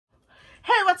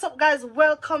what's up, guys?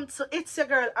 Welcome to It's Your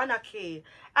Girl Anna K.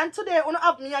 And today I want to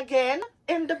have me again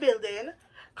in the building,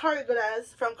 Corey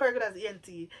Goodas from Corey Goodas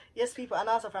ENT. Yes, people, and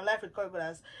also from Life with Corey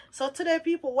Goodas. So today,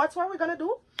 people, what we're gonna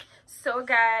do? So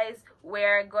guys,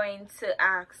 we're going to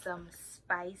ask some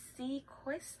spicy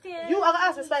questions. You are gonna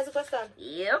ask me spicy questions?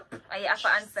 Yep, I have to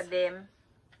answer them.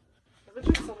 Let me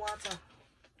drink some water.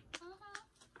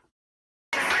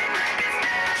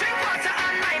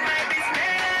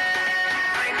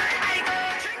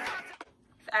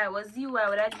 If I was you, I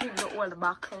would have drink the whole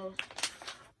bottle.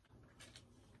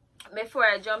 Before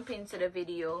I jump into the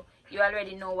video, you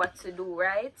already know what to do,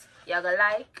 right? You gotta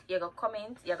like, you gotta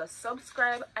comment, you gotta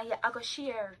subscribe, and you gotta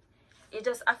share. You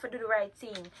just have to do the right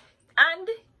thing. And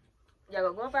you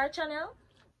gotta go over our channel,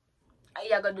 and you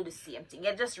gotta do the same thing.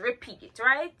 You just repeat it,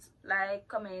 right? Like,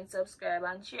 comment, subscribe,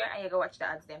 and share, and you gotta watch the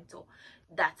ads them too.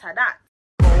 That's that.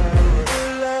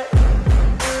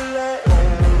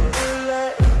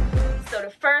 So the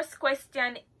first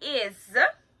question is,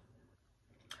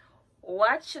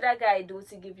 what should a guy do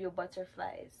to give you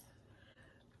butterflies?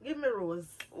 Give me rose.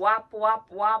 Wap,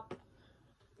 wap, wap.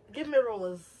 Give me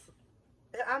rose.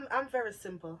 I'm very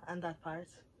simple on that part.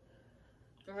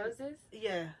 Roses?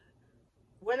 Yeah.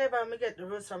 Whenever I get the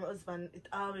rose from my husband, it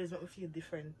always makes me feel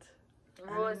different.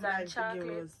 Rose and like chocolate.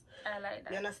 rose. I like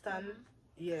that. You understand?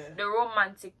 Yeah. The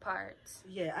romantic part.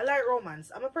 Yeah, I like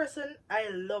romance. I'm a person, I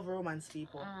love romance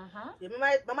people. Yeah,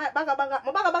 I might bag a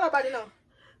body now.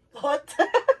 But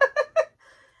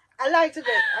I like to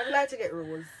get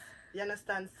rose. You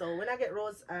understand? So when I get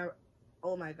rose,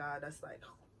 oh my god, that's like,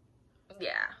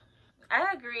 yeah,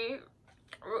 I agree.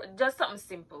 Just something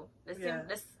simple.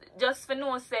 Just for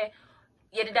no say,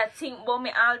 you did that think about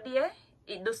me all day.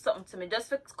 It does something to me. Just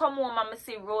for come home and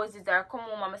see roses, or come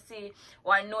home and see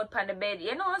one note on the bed.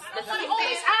 You know, I don't want to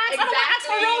always ask. I don't want to ask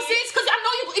for roses because I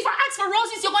know you. If I ask for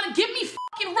roses, you're gonna give me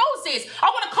fucking roses. I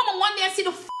want to come on one day and see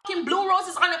the fucking blue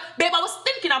roses on the babe. I was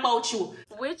thinking about you.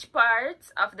 Which part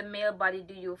of the male body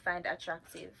do you find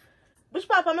attractive? Which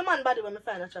part of my man body when I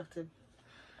find attractive?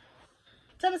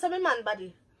 Tell me some man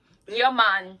body. Your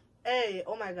man. Hey,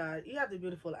 oh my god, he have the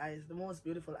beautiful eyes, the most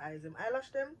beautiful eyes. Him eyelash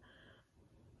them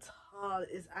tall.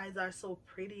 His eyes are so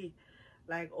pretty.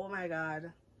 Like, oh my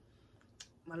god,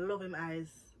 I love him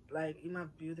eyes. Like, he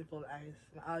have beautiful eyes.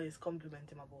 I always compliment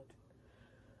him about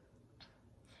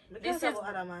it.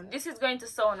 This is going to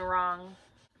sound wrong.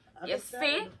 You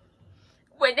see,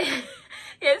 when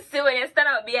you stand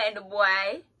up behind the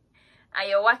boy and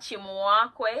you watch him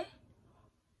walk away.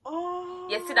 Oh,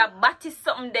 you see that body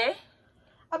something there.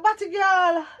 A batty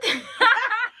girl.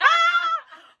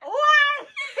 Why?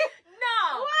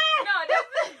 No. No, that's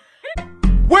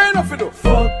where enough for the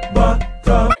fuck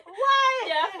bottom? Why?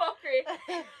 Yeah, fuckery.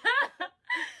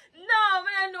 No,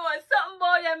 man, I know something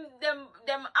about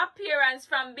them appearance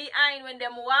from behind when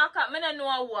them walk up. Man, I know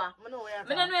what. I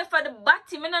don't know if for the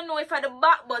body, I don't know if for the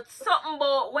back, but something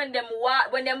about when them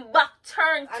walk, when them back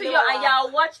turn to you and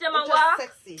y'all watch them and walk.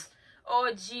 Sexy.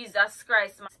 Oh Jesus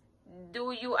Christ, man.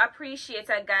 Do you appreciate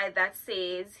a guy that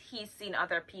says he's seen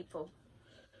other people?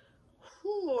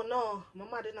 Oh no, my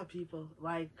mad enough people.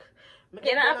 Like, you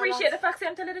don't appreciate the fact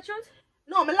I'm telling the truth?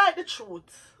 No, I like the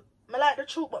truth. I like the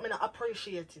truth, but I don't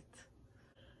appreciate it.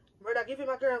 Rather give him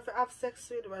a girl to have sex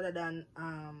with rather than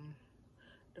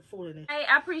the foolishness. I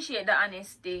appreciate the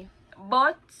honesty,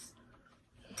 but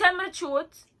tell me the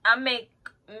truth and make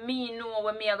me know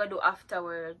what me I gonna do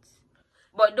afterwards.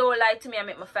 But don't lie to me and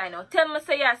make me find out. Tell me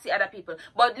say you see other people.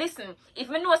 But listen, if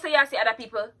me know say you see other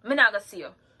people, me not gonna see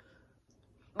you.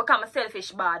 Because I'm a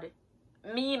selfish bad.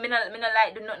 Me not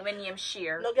like do nothing when you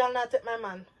share. No girl not take my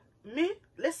man. Me?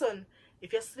 Listen,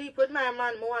 if you sleep with my man,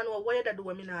 I want to know what you do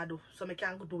what me not do. So I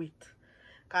can't go do it.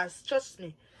 Because trust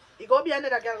me, it go be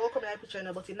another girl go come in the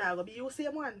picture, but it not go be you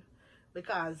same one.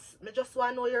 Because I just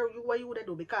want to know what you would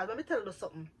do. Because let me tell you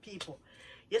something, people.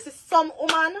 You see some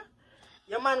woman,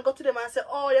 your man go to them and say,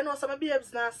 oh, you know, some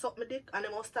babes now suck my dick, and they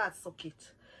must start suck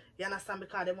it. You understand?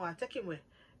 Because they want to take him away.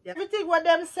 Yeah. Everything what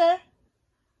them say,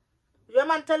 your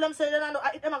man tell them say, they don't know,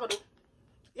 I them I go do.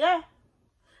 Yeah.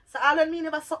 So all when me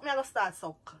never suck me, I go start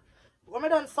suck. When I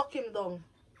done suck him down.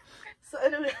 So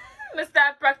anyway. I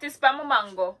start practice by my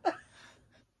mango.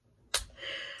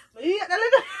 Yeah, the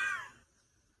little...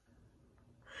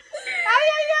 Ay.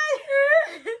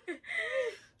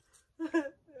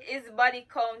 Is body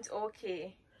count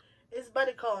okay? His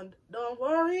body count. Don't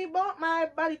worry about my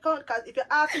body count, because if you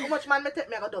ask me how much man may take,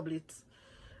 me I go double it.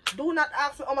 Do not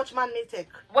ask me how much man may take.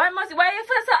 Why you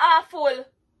feel so awful?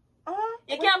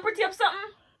 You can't pretty up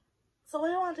something? So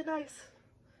what you want to nice?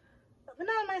 Me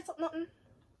not nice up nothing.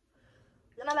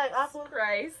 You know like awful?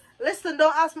 Christ. Listen,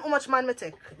 don't ask me how much man me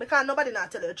take. Because nobody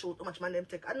not tell you the truth how much man them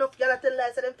take. Enough y'all tell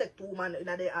lies say them take 2 man in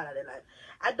a day all of their life.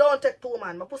 I don't take 2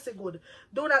 man. My pussy good.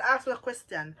 Do not ask me a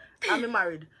question. I'm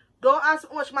married. Don't ask me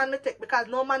how much man me take because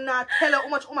no man not tell you how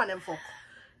much woman them fuck.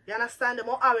 You understand? Them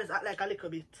always act like a little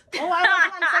bit. Oh, I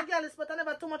was once a girlist, but I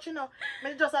never too much, you know.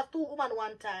 I just have 2 women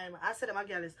one time. I said I'm a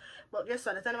girlist. But guess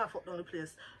what? I never fuck down the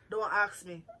place. Don't ask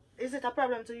me. Is it a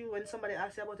problem to you when somebody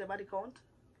asks you about your body count?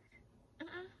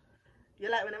 You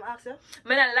like when them ask you?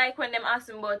 I don't like when them ask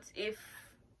me, but if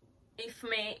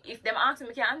them ask me,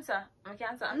 I can answer. I can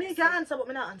answer. Me can answer, but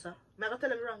me not answer. Me gonna tell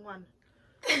you the wrong one.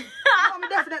 No, me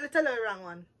definitely tell you the wrong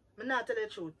one. Me not tell you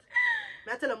the truth.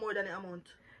 Me tell you more than the amount.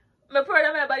 My proud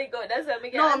of my body count. That's what me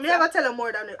can answer. No, me gonna tell you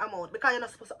more than the amount because you're not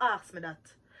supposed to ask me that.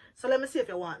 So let me see if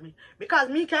you want me. Because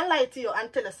me can lie to you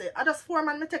and tell you, say, I just 4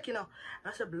 man me take, you know.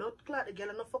 And I say, blood clot, the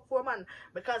girl no fuck 4 man.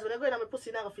 Because when I go in on my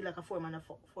pussy, I gonna feel like a 4 man, a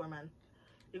fuck 4 man.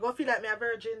 You gonna feel like me a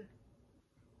virgin.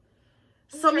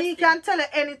 So me can tell you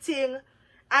anything.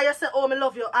 And you say, oh, me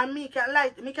love you. And me can lie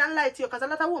to you. Because a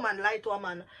lot of women lie to a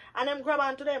man. And them grab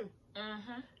onto them.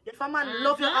 If a man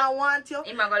love you and want you,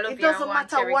 it doesn't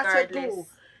matter what you do.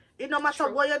 It no matter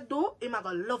what you do, he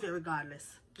gonna love you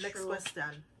regardless. Next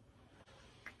question.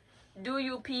 Do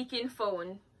you peek in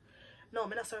phone? No,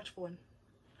 me not search phone.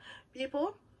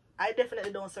 People, I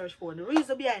definitely don't search phone. The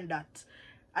reason behind that,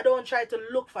 I don't try to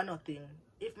look for nothing.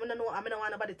 If me don't know, I don't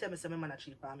want nobody tell me say my man a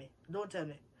cheap on me. Don't tell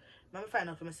me. Me find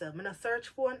out for myself. Me not search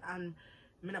phone and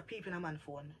me not peep in a man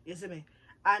phone. You see me?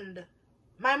 And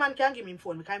my man can give me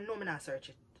phone because I know me not search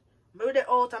it. Me with the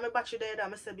out and my battery there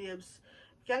and I say, babes,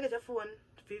 you can get your phone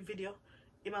for video.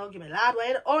 He might give me lad.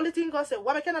 Why the only thing I say,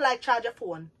 why I cannot like charge your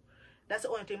phone? That's the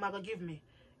only thing I'm going to give me.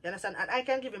 You understand? And I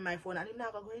can give him my phone and he's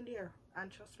not going to go in there.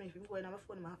 And trust me, if I'm going on my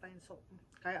phone, I'm going to find something.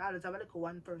 Because I always have a little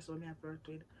one person I have worked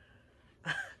with.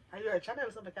 Are you a channel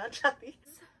or something? I can't chat it.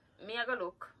 Me I go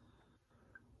look.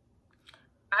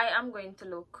 I am going to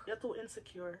look. You're too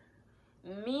insecure.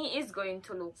 Me is going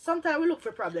to look. Sometimes we look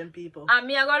for problem, people. And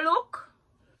me I go look.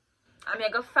 And me I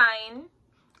go find.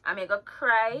 And me I go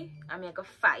cry. And me I go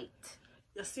fight.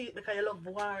 You see it because you love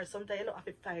war. Sometimes you don't have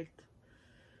to fight.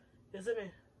 You see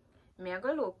me? Me I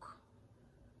go look.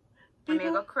 And me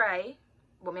I go cry.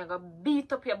 But me I go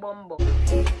beat up your bumbo.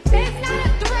 It's not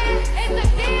a threat, it's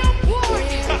a damn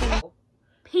warning.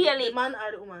 Peel The it. man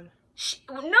or the woman?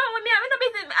 No, me no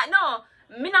business. No,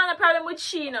 me not have a problem with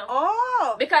she no.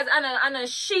 Oh! Because I know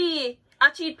she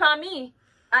a cheat on me,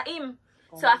 a him.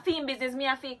 So I feel business me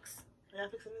a fix. Yeah,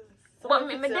 fixing this. But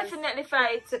me definitely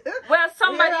fight. Well,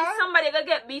 somebody Yeah. gonna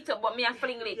get beat up, but me a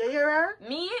fling it. You hear her?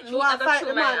 Me She want I to go fight through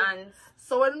the my man. hands.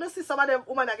 So when you see some of them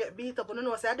women that get beat up, you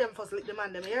know say them first lick the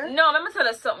man them here. No, let me tell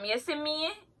you something. You see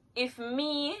me, if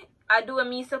me I do what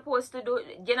me supposed to do,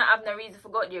 you don't have no reason for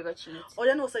God you go cheat. Oh,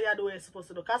 you know so you do what you're supposed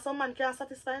to do. Because some man can't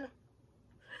satisfy you.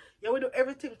 You will do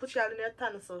everything, put you all in your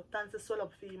tan so to swell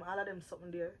up for him, all of them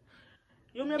something there.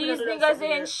 You maybe These do them niggas something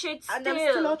there. ain't shit And them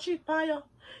still still. out cheat by you.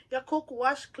 You cook,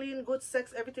 wash, clean, good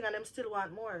sex, everything, and them still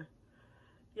want more.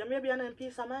 You maybe an in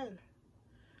peace of mind.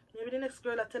 Maybe the next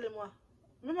girl I tell him what.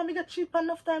 Remember me get cheap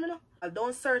enough time, you know? I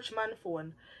don't search man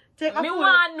phone. Take my Me foolish,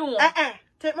 want know.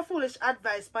 Take my foolish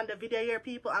advice on the video here,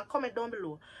 people, and comment down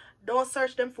below. Don't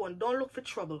search them phone. Don't look for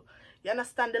trouble. You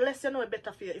understand? The less you know, the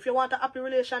better for you. If you want a happy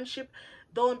relationship,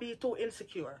 don't be too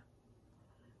insecure.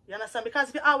 You understand? Because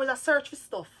if you always a search for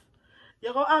stuff,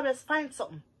 you're gonna always find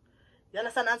something. You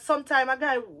understand? And sometimes a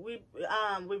guy we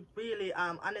really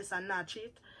honest and not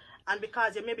cheat. And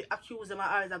because you maybe accuse them or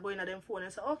always are going at them phone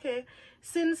and say, okay,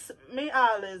 since me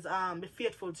always be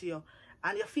faithful to you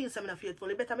and you feel something faithful,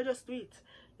 you better me just do it.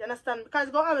 You understand? Because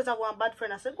you go always have one bad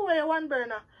friend and say, go away one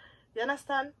burner. You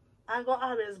understand? And go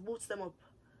always boost them up.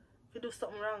 If you do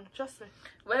something wrong, trust me.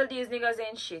 Well, these niggas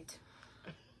ain't shit.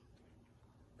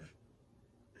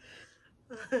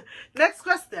 Next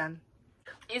question.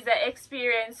 Is the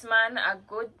experienced man a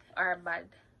good or a bad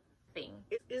thing?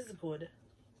 It is good.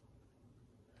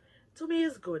 To me,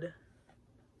 it's good.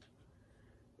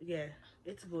 Yeah,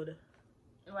 it's good.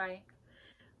 Why?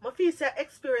 My feel say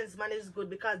experienced man is good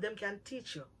because them can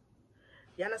teach you.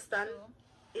 You understand?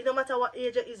 It no matter what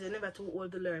age it is, you're never too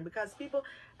old to learn. Because people,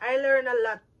 I learn a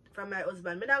lot from my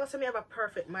husband. Me not gonna say me have a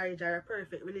perfect marriage or a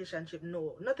perfect relationship.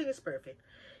 No, nothing is perfect.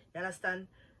 You understand?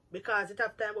 Because it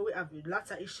have time where we have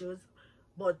lots of issues.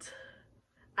 But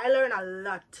I learn a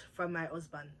lot from my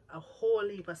husband. A whole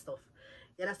heap of stuff.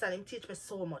 You understand? Him teach me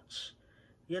so much.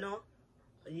 You know?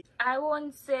 I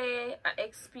won't say an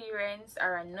experience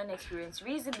or a non-experience.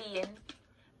 Reason being,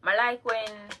 I like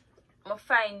when I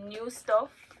find new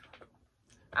stuff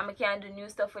and I can do new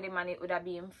stuff with him and it would have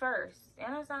been him first. You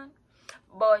understand?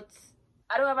 But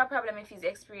I don't have a problem if he's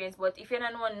experienced, but if you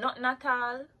don't know nothing at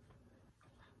all,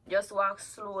 just walk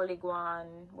slowly, go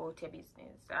on about your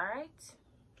business, alright?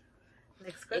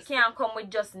 Next You question. can't come with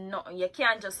just nothing. You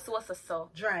can't just so.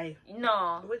 Dry.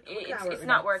 No, We can't work it's with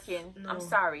not that. working. No. I'm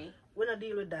sorry. We don't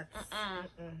deal with that.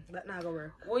 That not gonna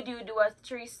work. Would you do a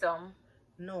threesome?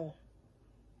 No.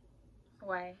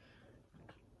 Why?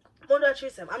 Don't do a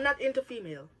threesome. I'm not into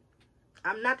female.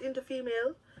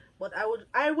 But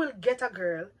I will get a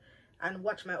girl and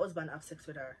watch my husband have sex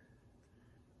with her.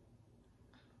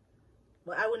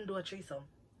 But I wouldn't do a threesome.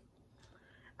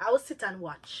 I would sit and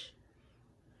watch.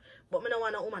 But I don't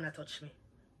want a woman to touch me.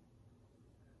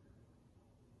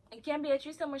 It can't be a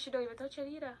threesome when she don't even touch it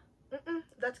either.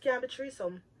 That can't be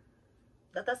threesome.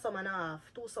 That's a sum and a half.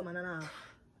 2 sum and a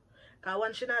half. Because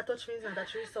when she not touch me, it's not a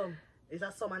threesome. It's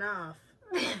a sum and a half.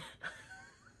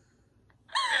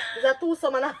 It's a 2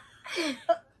 sum and a half.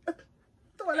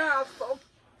 2 and a half sum.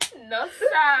 No,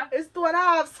 sir. It's 2 and a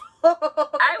half sum.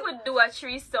 I would do a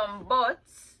threesome, but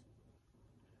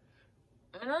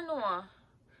I don't know.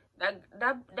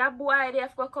 That boy they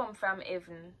have to come from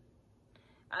heaven.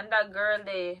 And that girl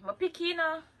they I'm picky, you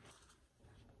know.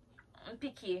 I'm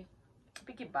picky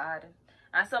bad.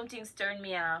 And some things turn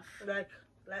me off. Like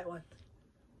what?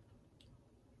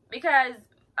 Because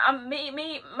me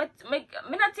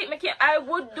not think me can. I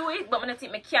would do it, but me not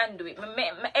think me can do it.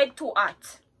 My head too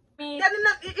hot. Me, Yeah,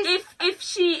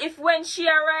 if when she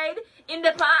ride in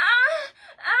the pan,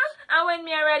 and when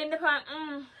me ride in the pan,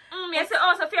 me say,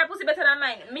 oh, so fair pussy better than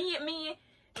mine. Me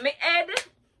head.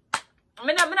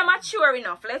 Me not mature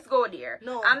enough. Let's go there.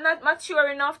 No. I'm not mature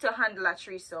enough to handle a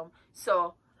threesome.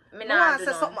 So me I not want do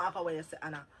to say none. something after what you say,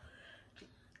 Anna.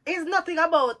 It's nothing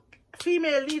about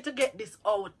female need to get this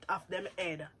out of them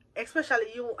head.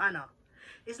 Especially you, Anna.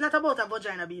 It's not about a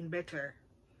vagina being better.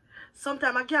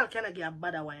 Sometimes a girl cannot get a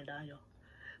better wine than you.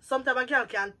 Sometimes a girl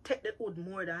can take the wood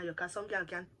more than you. Because some girl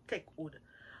can take wood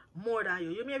more than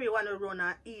you. You maybe want to run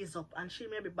her ease up and she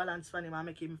maybe balance for him and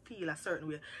make him feel a certain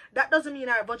way. That doesn't mean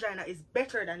her vagina is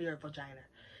better than your vagina.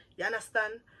 You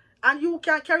understand? And you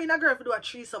can carry a girl to do a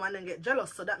threesome and then get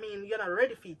jealous. So that means you're not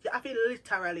ready for it. You have to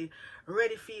literally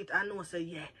ready for it and know, say,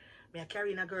 yeah, me a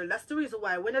carrying a girl. That's the reason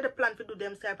why when they plan to do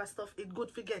them type of stuff, it's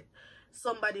good to get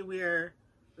somebody where,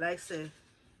 like, say,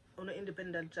 on an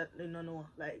independent chat, you know,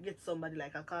 like, get somebody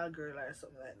like a call girl or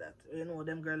something like that. You know,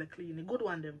 them girl are clean. A good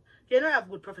one, them. You know, have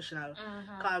good professional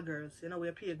call girls. You know, we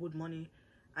pay good money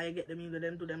and you get them in with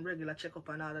them, do them regular checkup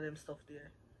and all of them stuff there.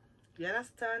 You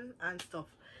understand? And stuff.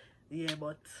 Yeah,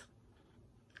 but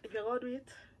if you go do it,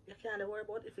 you can't worry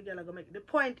about if you girl go make. The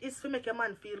point is to make your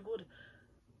man feel good.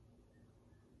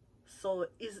 So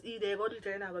is either you go do it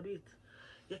or you not go do it.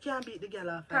 You can't beat the girl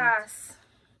off. Pass.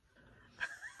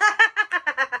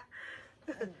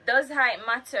 Does height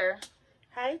matter?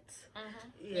 Height?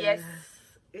 Yes.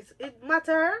 It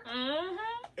matter.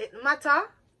 It matter,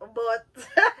 but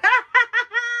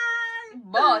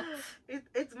But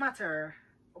it matter.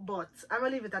 But I'm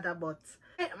gonna leave it at a but.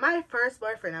 My first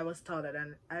boyfriend, I was taller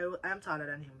than I'm taller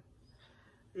than him.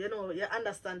 You know, you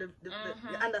understand you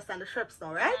understand the shapes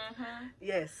now, right?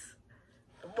 Yes,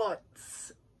 but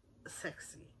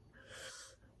sexy.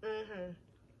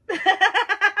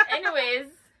 anyways,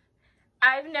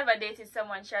 I've never dated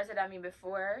someone shorter than me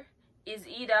before. Is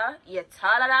either you're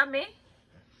taller than me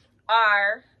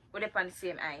or we're up on the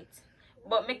same height.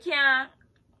 But me can't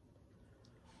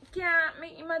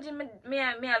me imagine me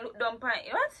I look down on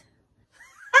you. What?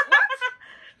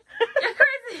 You're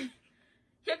crazy.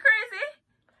 You're crazy?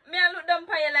 Me I look down on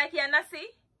you like you're nasty?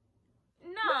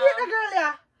 Look at the No. girl,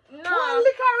 yeah. No. One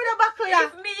lick her with a buckle, yeah.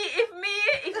 If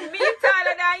me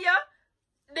taller than you,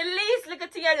 the least little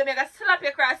thing you do, me gonna slap you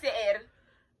across your head.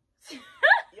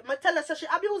 You might tell her so she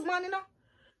abuse man, you know.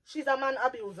 She's a man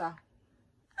abuser.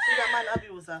 She's a man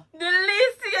abuser. The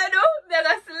least thing you do, me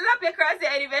gonna slap you across your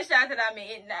head if you're shorter than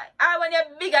me. I when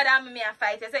you're bigger than me, I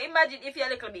fight you. So imagine if you're a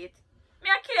little bit. Me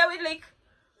I kill you with like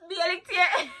be a lick to your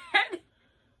head.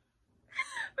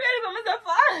 Me I live myself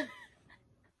far.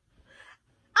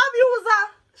 Abuser.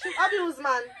 She abuse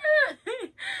man.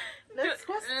 Next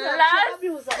question. She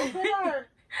abuser. Her.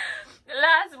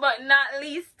 Last but not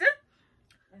least,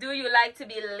 do you like to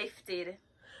be lifted?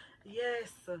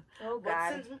 Yes. Oh, But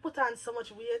God. since we put on so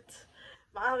much weight,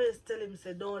 I always tell him,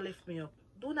 say, don't lift me up.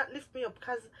 Do not lift me up,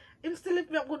 because him still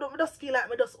lift me up good. I just feel like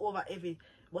me just over heavy.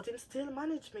 But him still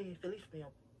manage me if he lift me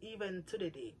up, even to the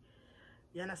day.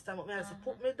 You understand what me? I say,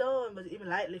 put me down, but him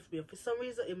like lift me up. For some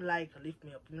reason, him like lift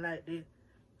me up. Him like the,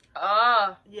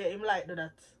 Oh. yeah, him like do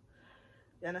that.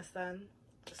 You understand?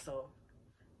 So,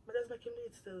 but just make him do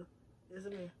it still.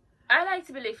 Isn't me? I like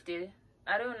to be lifted.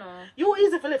 I don't know. You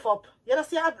easy to lift up. You don't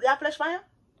see your flesh fire?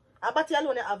 A body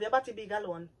alone you have, your body big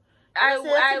alone. I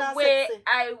weigh sexy.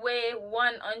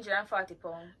 140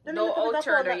 pounds. Then Don't you little bit of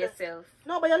out-order powder. yourself.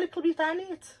 No, but you're a little bit on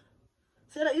it.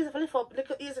 So you're not easy to lift up.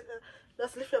 Little easy.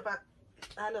 Just lift up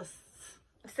and just...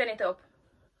 Send it up.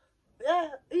 Yeah,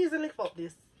 easy lift up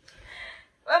this.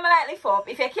 Well, I like lift up.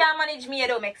 If you can't manage me, it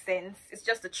don't make sense. It's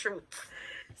just the truth.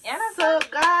 You So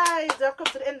understand? guys, we have come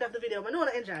to the end of the video. I know you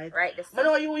enjoy it. Right, this I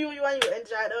know you enjoyed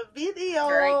the video.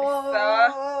 Right,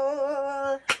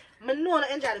 I know you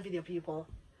enjoy the video, people.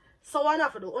 So what I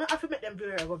have to do? I have to make them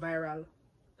video go viral.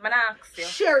 Man, I ask you.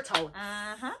 Share it out.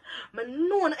 Uh-huh. I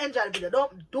know you enjoy the video.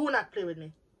 Do not play with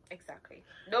me. Exactly.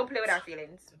 Don't play with our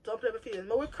feelings. Don't play with feelings.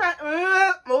 I will cry.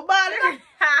 My ball.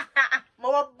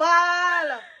 My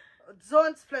ball.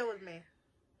 Don't play with me.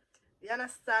 You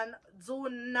understand? Do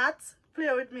not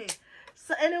play with me.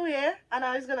 So anyway, and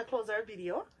now he's gonna close our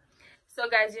video. So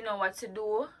guys, you know what to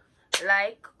do.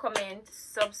 Like, comment,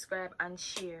 subscribe, and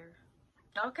share.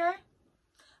 Okay?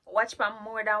 Watch from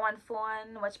more than one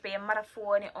phone. Watch by your mother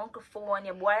phone, your uncle phone,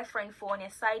 your boyfriend phone, your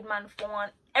side man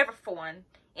phone, every phone.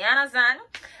 You understand?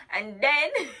 And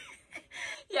then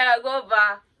you go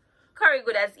over Curry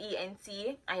Good as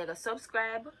ENT, and you go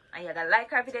subscribe, and you go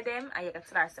like our video them, and you go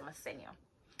tell her some send you.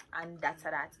 And that's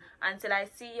that. Until I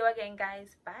see you again,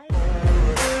 guys. Bye.